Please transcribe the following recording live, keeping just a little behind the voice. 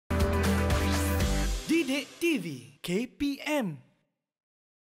Didik TV KPM.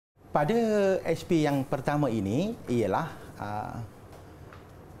 Pada SP yang pertama ini ialah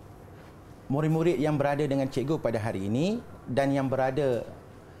murid-murid yang berada dengan cikgu pada hari ini dan yang berada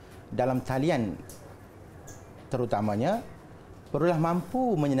dalam talian terutamanya perlulah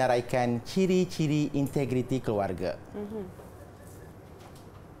mampu menyenaraikan ciri-ciri integriti keluarga.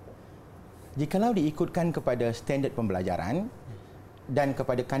 Jikalau diikutkan kepada standard pembelajaran dan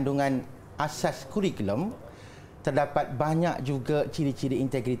kepada kandungan asas kurikulum, terdapat banyak juga ciri-ciri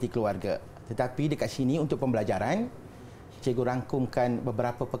integriti keluarga. Tetapi dekat sini untuk pembelajaran, cikgu rangkumkan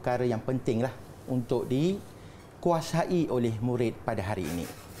beberapa perkara yang pentinglah untuk dikuasai oleh murid pada hari ini.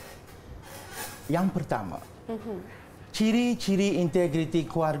 Yang pertama, ciri-ciri integriti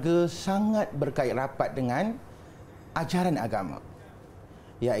keluarga sangat berkait rapat dengan ajaran agama,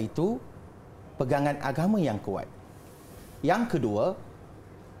 iaitu pegangan agama yang kuat. Yang kedua,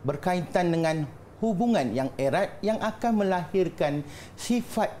 berkaitan dengan hubungan yang erat yang akan melahirkan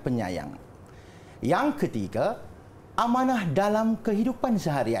sifat penyayang. Yang ketiga, amanah dalam kehidupan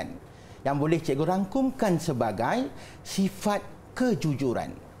seharian yang boleh cikgu rangkumkan sebagai sifat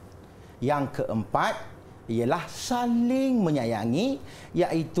kejujuran. Yang keempat ialah saling menyayangi,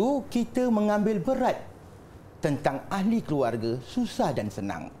 iaitu kita mengambil berat tentang ahli keluarga susah dan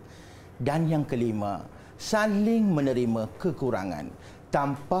senang. Dan yang kelima, saling menerima kekurangan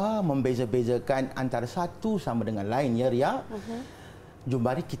tanpa membeza-bezakan antara satu sama dengan lain, ya Ria. Jom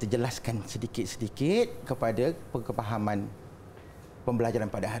mari kita jelaskan sedikit-sedikit kepada kepahaman pembelajaran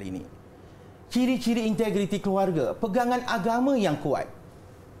pada hari ini. Ciri-ciri integriti keluarga, pegangan agama yang kuat.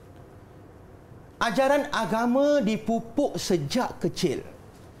 Ajaran agama dipupuk sejak kecil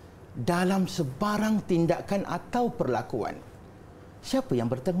dalam sebarang tindakan atau perlakuan. Siapa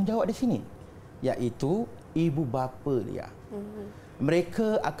yang bertanggungjawab di sini? Iaitu ibu bapa dia.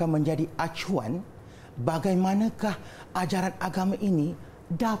 Mereka akan menjadi acuan bagaimanakah ajaran agama ini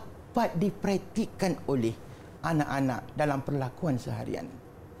dapat dipraktikkan oleh anak-anak dalam perlakuan seharian.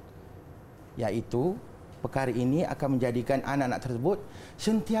 Iaitu perkara ini akan menjadikan anak-anak tersebut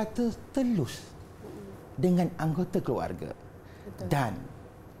sentiasa telus dengan anggota keluarga. Betul. Dan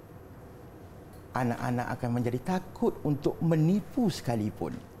anak-anak akan menjadi takut untuk menipu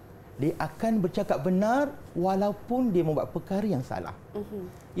sekalipun. Dia akan bercakap benar walaupun dia membuat perkara yang salah.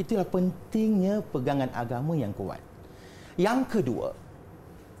 Itulah pentingnya pegangan agama yang kuat. Yang kedua,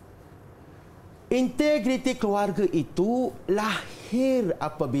 integriti keluarga itu lahir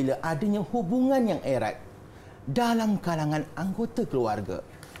apabila adanya hubungan yang erat dalam kalangan anggota keluarga,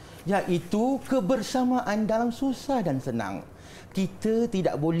 iaitu kebersamaan dalam susah dan senang. Kita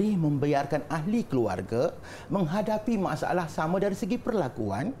tidak boleh membiarkan ahli keluarga menghadapi masalah sama dari segi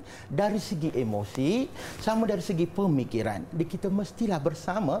perlakuan, dari segi emosi, sama dari segi pemikiran. Kita mestilah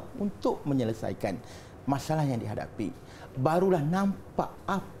bersama untuk menyelesaikan masalah yang dihadapi. Barulah nampak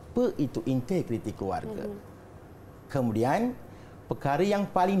apa itu integriti keluarga. Kemudian, perkara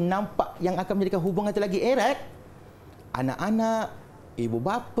yang paling nampak yang akan menjadikan hubungan itu lagi erat, anak-anak, ibu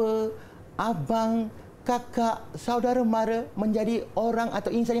bapa, abang, kakak, saudara mara menjadi orang atau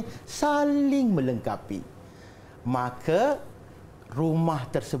insan yang saling melengkapi. Maka rumah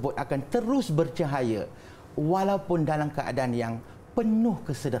tersebut akan terus bercahaya walaupun dalam keadaan yang penuh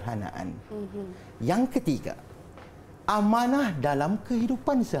kesederhanaan. Yang ketiga, amanah dalam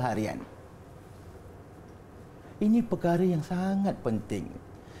kehidupan seharian. Ini perkara yang sangat penting.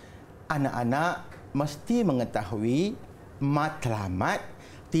 Anak-anak mesti mengetahui matlamat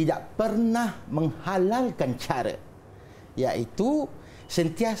tidak pernah menghalalkan cara, iaitu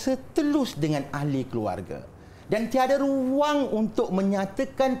sentiasa telus dengan ahli keluarga dan tiada ruang untuk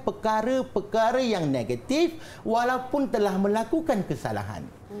menyatakan perkara-perkara yang negatif walaupun telah melakukan kesalahan.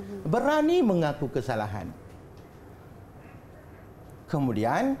 Berani mengaku kesalahan.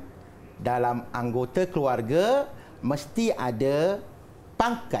 Kemudian dalam anggota keluarga mesti ada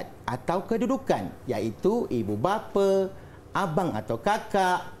pangkat atau kedudukan, iaitu ibu bapa, abang atau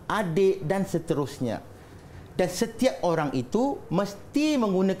kakak, adik dan seterusnya. Dan setiap orang itu mesti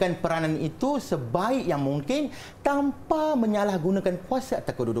menggunakan peranan itu sebaik yang mungkin tanpa menyalahgunakan kuasa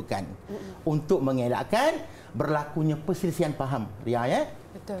atau kedudukan untuk mengelakkan berlakunya perselisihan faham. Ria, ya?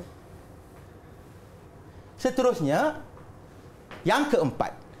 Betul. Seterusnya, yang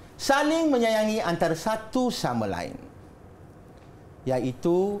keempat, saling menyayangi antara satu sama lain.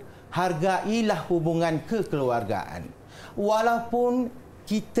 Iaitu hargailah hubungan kekeluargaan. Walaupun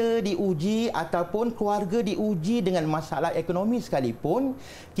kita diuji ataupun keluarga diuji dengan masalah ekonomi sekalipun,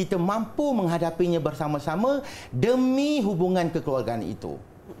 kita mampu menghadapinya bersama-sama demi hubungan kekeluargaan itu.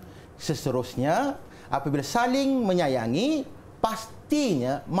 Seterusnya, apabila saling menyayangi,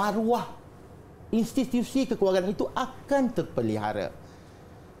 pastinya maruah institusi kekeluargaan itu akan terpelihara.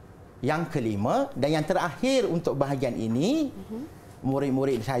 Yang kelima dan yang terakhir untuk bahagian ini,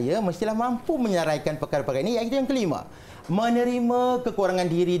 murid-murid saya mestilah mampu menyaraikan perkara-perkara ini, iaitu yang kelima, menerima kekurangan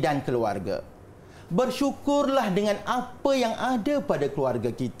diri dan keluarga. Bersyukurlah dengan apa yang ada pada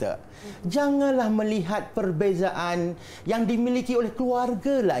keluarga kita. Janganlah melihat perbezaan yang dimiliki oleh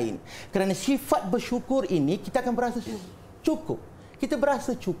keluarga lain. Kerana sifat bersyukur ini kita akan berasa cukup. Kita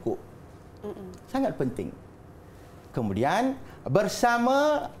berasa cukup. Sangat penting. Kemudian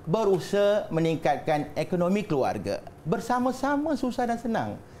bersama berusaha meningkatkan ekonomi keluarga. Bersama-sama susah dan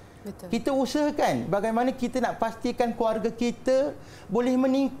senang. Betul. Kita usahakan bagaimana kita nak pastikan keluarga kita boleh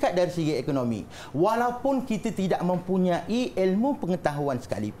meningkat dari segi ekonomi. Walaupun kita tidak mempunyai ilmu pengetahuan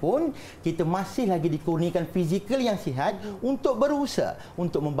sekalipun, kita masih lagi dikurniakan fizikal yang sihat untuk berusaha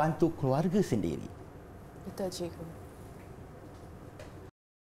untuk membantu keluarga sendiri. Betul, cikgu.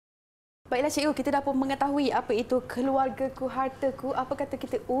 Baiklah cikgu, kita dah pun mengetahui apa itu Keluargaku Hartaku. Apa kata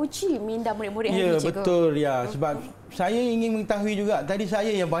kita uji minda murid-murid hari ini, cikgu? Ya, betul. Ya, sebab saya ingin mengetahui juga. Tadi saya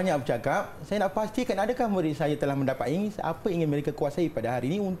yang banyak bercakap, saya nak pastikan adakah murid saya telah mendapat ini, apa ingin mereka kuasai pada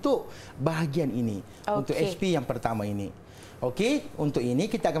hari ini untuk bahagian ini. Untuk SP yang pertama ini. Okey, untuk ini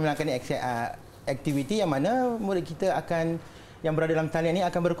kita akan melakukan aktiviti yang mana murid kita akan, yang berada dalam talian ini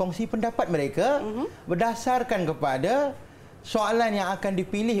akan berkongsi pendapat mereka berdasarkan kepada soalan yang akan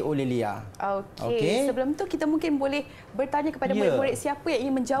dipilih oleh Lia. Okey. Sebelum tu kita mungkin boleh bertanya kepada murid-murid siapa yang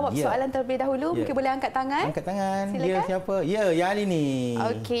ingin menjawab soalan terlebih dahulu. Mungkin boleh angkat tangan. Angkat tangan. Silakan. Ya, siapa? Ya, Yalini.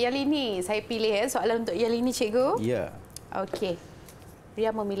 Okey, Yalini. Saya pilih soalan untuk Yalini, cikgu. Ya. Okey. Ria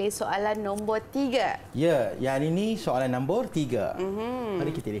memilih soalan nombor 3. Ya, Yalini soalan nombor 3.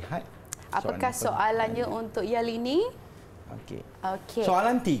 Mari kita lihat. Apakah soalannya untuk Yalini? Okey. Okey.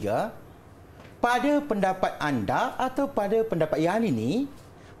 Soalan 3. Pada pendapat anda atau pada pendapat Yalini,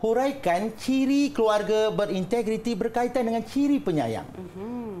 huraikan ciri keluarga berintegriti berkaitan dengan ciri penyayang.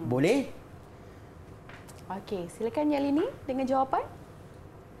 Boleh? Okey, silakan Yalini dengan jawapan.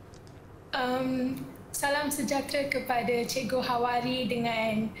 Salam sejahtera kepada Cikgu Hawari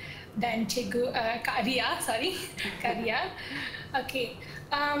dan Cikgu Kak Ria, Kak Ria. Okey,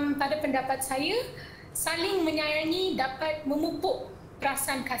 pada pendapat saya, saling menyayangi dapat memupuk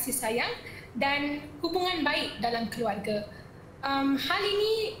perasaan kasih sayang dan hubungan baik dalam keluarga. Hal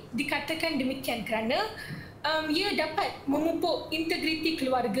ini dikatakan demikian kerana ia dapat memupuk integriti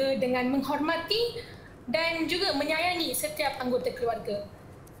keluarga dengan menghormati dan juga menyayangi setiap anggota keluarga.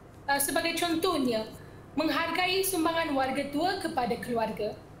 Sebagai contohnya, menghargai sumbangan warga tua kepada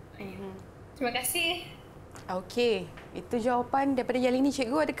keluarga. Terima kasih. Okey, itu jawapan daripada Yalini,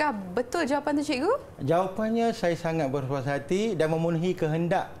 cikgu. Adakah betul jawapan tu, cikgu? Jawapannya saya sangat berpuas hati dan memenuhi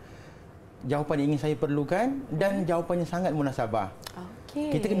kehendak jawapan yang ingin saya perlukan dan jawapannya sangat munasabah.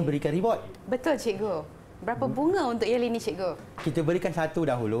 Okey. Kita kena berikan reward. Betul, cikgu. Berapa bunga untuk Yalini, cikgu? Kita berikan satu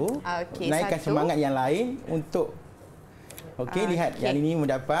dahulu. Okey, naikkan semangat yang lain untuk lihat Yalini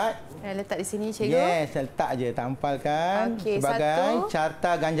mendapat. Letak di sini, cikgu. Yes, letak je, tampalkan sebagai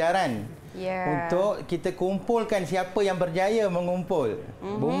carta ganjaran. Untuk kita kumpulkan siapa yang berjaya mengumpul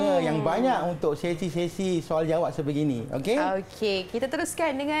bunga yang banyak untuk sesi-sesi soal jawab sebegini. Okey? Okey, kita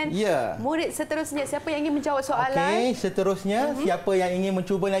teruskan dengan murid seterusnya. Siapa yang ingin menjawab soalan? Okey, seterusnya siapa yang ingin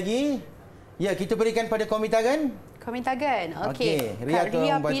mencuba lagi? Ya, kita berikan pada Komitagan. Komitagan. Okey. Ria,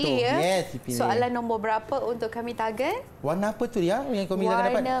 Ria pilih ya. Yes, pilih. Soalan nombor berapa untuk Komitagan? Warna apa tu Ria yang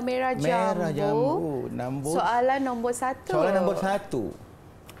Komitagan dapat? Warna merah jambu. Merah jambu. Soalan nombor 1. Soalan nombor 1.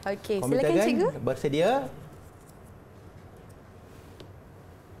 Okey, silakan cikgu. Bersedia?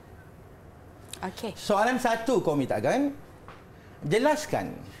 Okey. Soalan 1 Komitagan.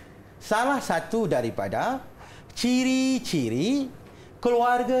 Jelaskan salah satu daripada ciri-ciri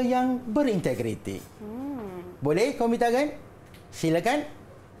keluarga yang berintegriti. Boleh Komitagan? Silakan.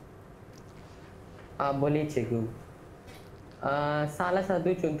 Boleh cikgu. Salah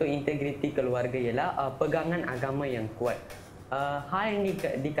satu contoh integriti keluarga ialah pegangan agama yang kuat. Hal ini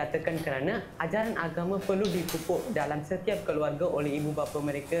dikatakan kerana ajaran agama perlu dipupuk dalam setiap keluarga oleh ibu bapa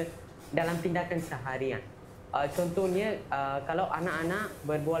mereka dalam tindakan seharian. Contohnya, kalau anak-anak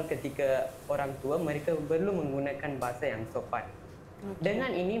berbual ketika orang tua, mereka perlu menggunakan bahasa yang sopan.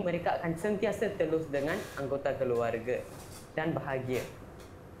 Dengan ini, mereka akan sentiasa telus dengan anggota keluarga dan bahagia.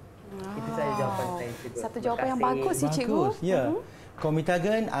 Itu saja jawapan saya, cikgu. Satu jawapan yang bagus, cikgu. Bagus, ya.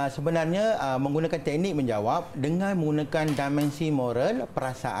 Komitagan sebenarnya menggunakan teknik menjawab dengan menggunakan dimensi moral,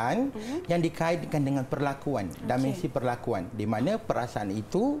 perasaan yang dikaitkan dengan perlakuan, dimensi perlakuan, di mana perasaan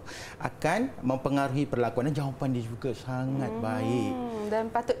itu akan mempengaruhi perlakuan dan jawapan dia juga sangat baik.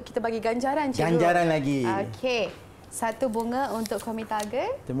 Dan patut kita bagi ganjaran, cikgu. Ganjaran lagi. Okey. 1 bunga untuk komitagen.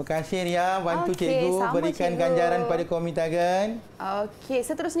 Terima kasih Ria, bantu Okey, cikgu sama, berikan cikgu. ganjaran pada komitagen. Okey,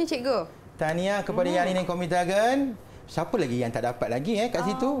 seterusnya cikgu. Tahniah kepada Yani dan komitagen. Siapa lagi yang tak dapat lagi kat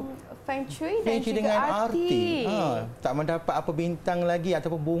situ? Feng Shui dan Feng Shui juga dengan arti. Tak mendapat apa bintang lagi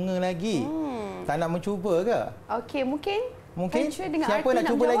ataupun bunga lagi. Tak nak mencuba ke? Okey, mungkin Mungkin Feng Shui dengan siapa arti nak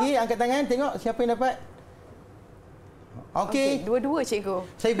cuba menjawab? lagi? Angkat tangan tengok siapa yang dapat. Okey. Dua-dua cikgu.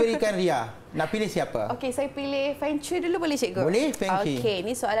 Saya berikan Ria. Nak pilih siapa? Okey, saya pilih Feng Shui dulu boleh cikgu? Boleh, Feng Shui. Okey,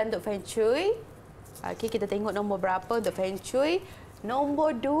 ini soalan untuk Feng Shui. Okey, kita tengok nombor berapa untuk Feng Shui.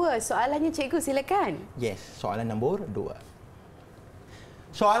 Nombor 2. Soalannya cikgu, silakan. Yes, soalan nombor 2.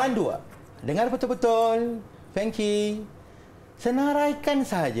 Soalan 2. Dengar betul-betul. Feng Shui. Senaraikan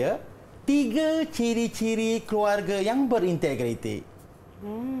saja 3 ciri-ciri keluarga yang berintegriti.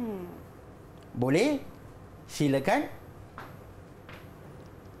 Boleh? Silakan.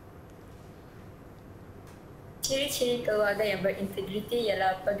 Ciri-ciri keluarga yang berintegriti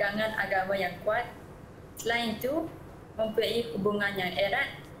ialah pegangan agama yang kuat. Selain itu, mempunyai hubungan yang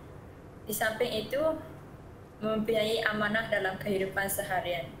erat. Di samping itu, mempunyai amanah dalam kehidupan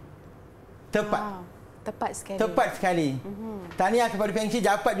seharian. Tepat. Wow, tepat sekali. Tepat sekali. Tahniah kepada Feng Shui,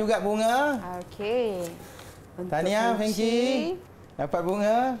 dapat juga bunga. Okey. Untuk Tahniah Feng Shui. Dapat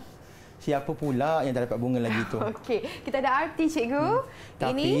bunga. Siapa pula yang tak dapat bunga lagi tu? Okey, kita ada arti cikgu.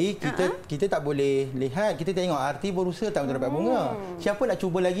 Tapi kita tak boleh lihat. Kita tengok arti berusaha tak untuk dapat bunga. Siapa nak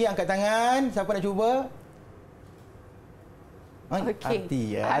cuba lagi? Angkat tangan. Siapa nak cuba? Okey. Arti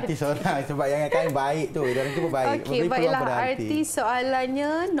ya. Arti seorang. Sebab yang akan baik tu. Dia orang cuba baik. Okey, Memberi peluang baiklah. pada Arti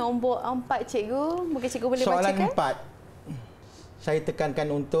soalannya nombor 4 cikgu. Mungkin cikgu boleh Soalan bacakan. 4. Saya tekankan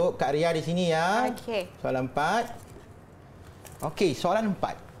untuk Kak Ria di sini ya. Okey. Soalan 4. Okey, soalan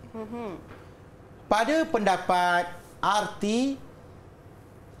 4. Pada pendapat arti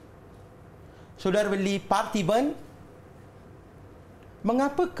saudara beli partiban,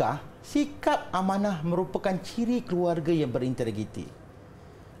 mengapakah sikap amanah merupakan ciri keluarga yang berintegriti?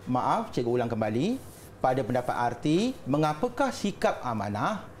 Maaf, cikgu ulang kembali. Pada pendapat arti, mengapakah sikap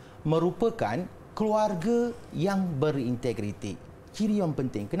amanah merupakan keluarga yang berintegriti? Ciri yang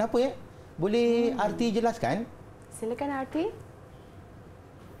penting. Kenapa ya? Boleh arti jelaskan? Silakan arti.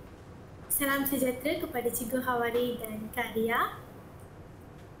 Salam sejahtera kepada Cikgu Hawari dan Kak Ria.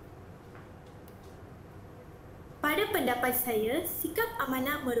 Pada pendapat saya, sikap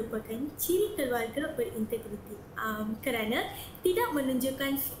amanah merupakan ciri keluarga berintegriti kerana tidak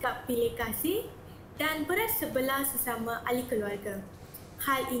menunjukkan sikap pilih kasih dan berat sebelah sesama ahli keluarga.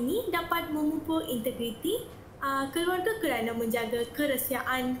 Hal ini dapat memupuk integriti keluarga kerana menjaga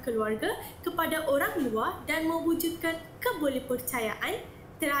kerahsiaan keluarga kepada orang luar dan mewujudkan kebolehpercayaan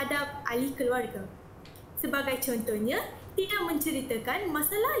terhadap ahli keluarga. Sebagai contohnya, tidak menceritakan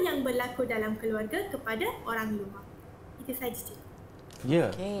masalah yang berlaku dalam keluarga kepada orang luar. Itu sahaja, Cikgu.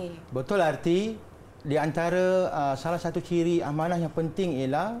 Ya, Okey. betul arti. Di antara salah satu ciri amanah yang penting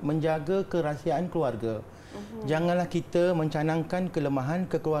ialah menjaga kerahsiaan keluarga. Janganlah kita mencanangkan kelemahan,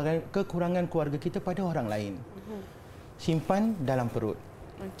 kekurangan keluarga kita pada orang lain. Simpan dalam perut.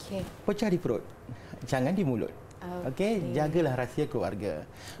 Okey. Pecah di perut. Jangan di mulut. Okey, jagalah rahsia keluarga.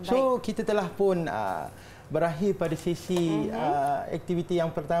 So, kita telah pun berakhir pada sesi aktiviti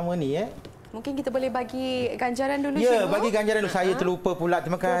yang pertama ni ya. Mungkin kita boleh bagi ganjaran dulu Ya, cikgu. bagi ganjaran dulu. Saya terlupa pula.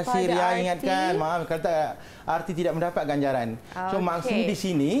 Terima kasih Kepada Ria arti. ingatkan. Maaf kata arti tidak mendapat ganjaran. So Okey. maksud di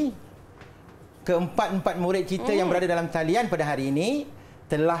sini keempat-empat murid kita yang berada dalam talian pada hari ini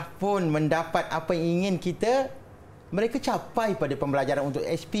telah pun mendapat apa yang ingin kita mereka capai pada pembelajaran untuk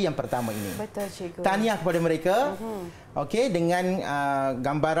SP yang pertama ini. Betul cikgu. Tahniah kepada mereka. Okey, dengan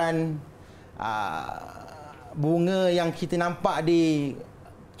gambaran bunga yang kita nampak di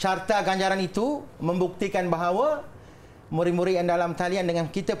carta ganjaran itu membuktikan bahawa murid-murid yang dalam talian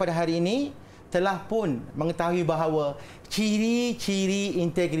dengan kita pada hari ini telah pun mengetahui bahawa ciri-ciri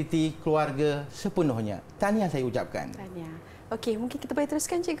integriti keluarga sepenuhnya. Tahniah saya ucapkan. Tahniah. Okey, mungkin kita boleh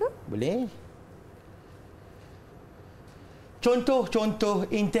teruskan cikgu? Boleh?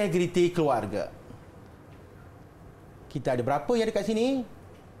 Contoh-contoh integriti keluarga. Kita ada berapa yang dekat sini?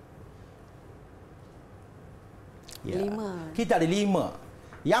 Ya. 5. Kita ada 5.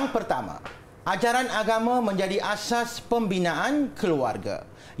 Yang pertama, ajaran agama menjadi asas pembinaan keluarga.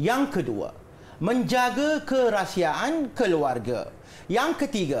 Yang kedua, menjaga kerahsiaan keluarga. Yang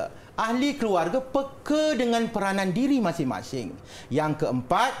ketiga, ahli keluarga peka dengan peranan diri masing-masing. Yang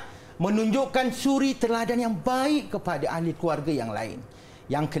keempat, menunjukkan suri teladan yang baik kepada ahli keluarga yang lain.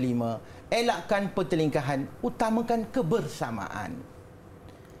 Yang kelima, elakkan pertelingkahan, utamakan kebersamaan.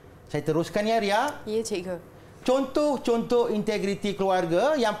 Saya teruskan ya Ria. Ya cikgu. Contoh-contoh integriti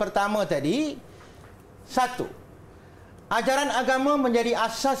keluarga yang pertama tadi. 1. Ajaran agama menjadi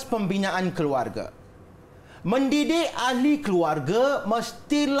asas pembinaan keluarga. Mendidik ahli keluarga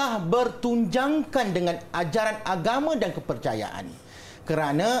mestilah bertunjangkan dengan ajaran agama dan kepercayaan.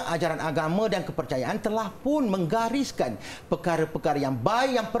 Kerana ajaran agama dan kepercayaan telah pun menggariskan perkara-perkara yang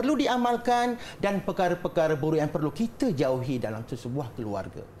baik yang perlu diamalkan dan perkara-perkara buruk yang perlu kita jauhi dalam sebuah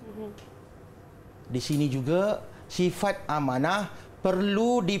keluarga. Di sini juga sifat amanah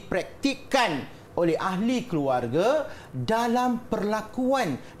perlu dipraktikkan oleh ahli keluarga dalam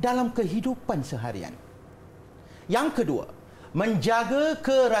perlakuan, dalam kehidupan seharian. Yang kedua, menjaga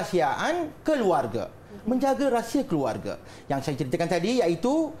kerahsiaan keluarga. Menjaga rahsia keluarga. Yang saya ceritakan tadi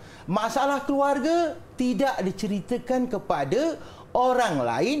iaitu masalah keluarga tidak diceritakan kepada orang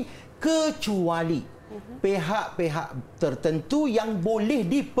lain kecuali pihak-pihak tertentu yang boleh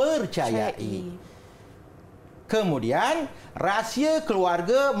dipercayai. Kemudian, rahsia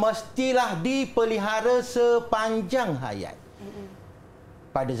keluarga mestilah dipelihara sepanjang hayat.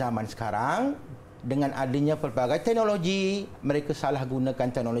 Pada zaman sekarang, dengan adanya pelbagai teknologi, mereka salah gunakan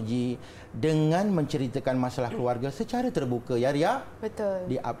teknologi dengan menceritakan masalah keluarga secara terbuka, ya Ria?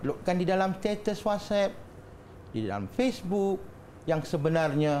 Betul. Diuploadkan di dalam status WhatsApp, di dalam Facebook, yang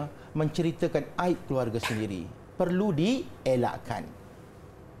sebenarnya menceritakan aib keluarga sendiri. Perlu dielakkan.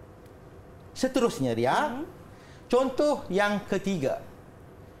 Seterusnya, Ria, contoh yang ketiga.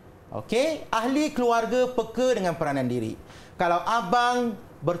 Okey, ahli keluarga peka dengan peranan diri. Kalau abang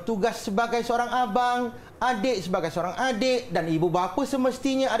bertugas sebagai seorang abang, adik sebagai seorang adik, dan ibu bapa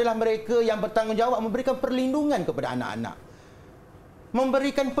semestinya adalah mereka yang bertanggungjawab memberikan perlindungan kepada anak-anak,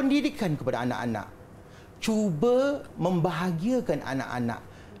 memberikan pendidikan kepada anak-anak. Cuba membahagiakan anak-anak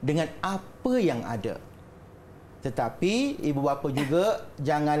dengan apa yang ada. Tetapi ibu bapa juga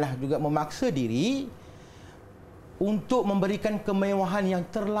janganlah juga memaksa diri untuk memberikan kemewahan yang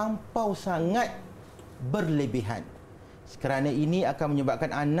terlampau sangat berlebihan. Kerana ini akan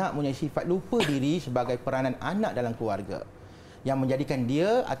menyebabkan anak mempunyai sifat lupa diri sebagai peranan anak dalam keluarga, yang menjadikan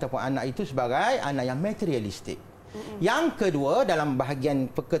dia ataupun anak itu sebagai anak yang materialistik. Yang kedua dalam bahagian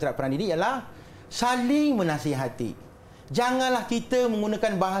peka terhadap peranan diri ialah saling menasihati. Janganlah kita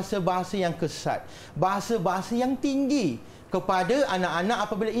menggunakan bahasa-bahasa yang kesat, bahasa-bahasa yang tinggi kepada anak-anak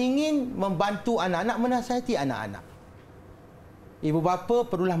apabila ingin membantu anak-anak, menasihati anak-anak. Ibu bapa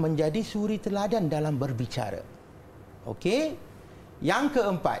perlulah menjadi suri teladan dalam berbicara. Okey. Yang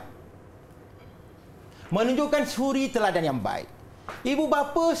keempat, menunjukkan suri teladan yang baik. Ibu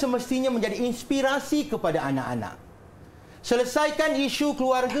bapa semestinya menjadi inspirasi kepada anak-anak. Selesaikan isu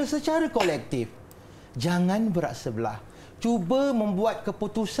keluarga secara kolektif. Jangan berat sebelah. Cuba membuat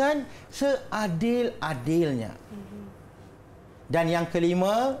keputusan seadil-adilnya. Dan yang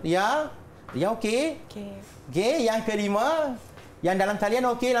kelima, ya okey. Okey, yang kelima, yang dalam talian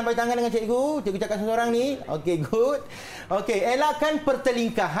okey, lambai tangan dengan cikgu. Cikgu cakap seseorang ni. Okey, good. Okey, elakkan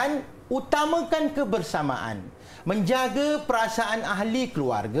pertelingkahan, utamakan kebersamaan. Menjaga perasaan ahli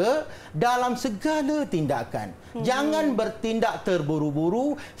keluarga dalam segala tindakan. Jangan bertindak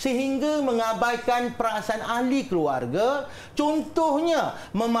terburu-buru sehingga mengabaikan perasaan ahli keluarga. Contohnya,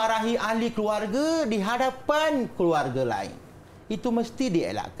 memarahi ahli keluarga di hadapan keluarga lain. Itu mesti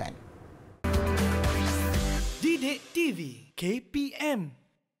dielakkan. Didik TV KPM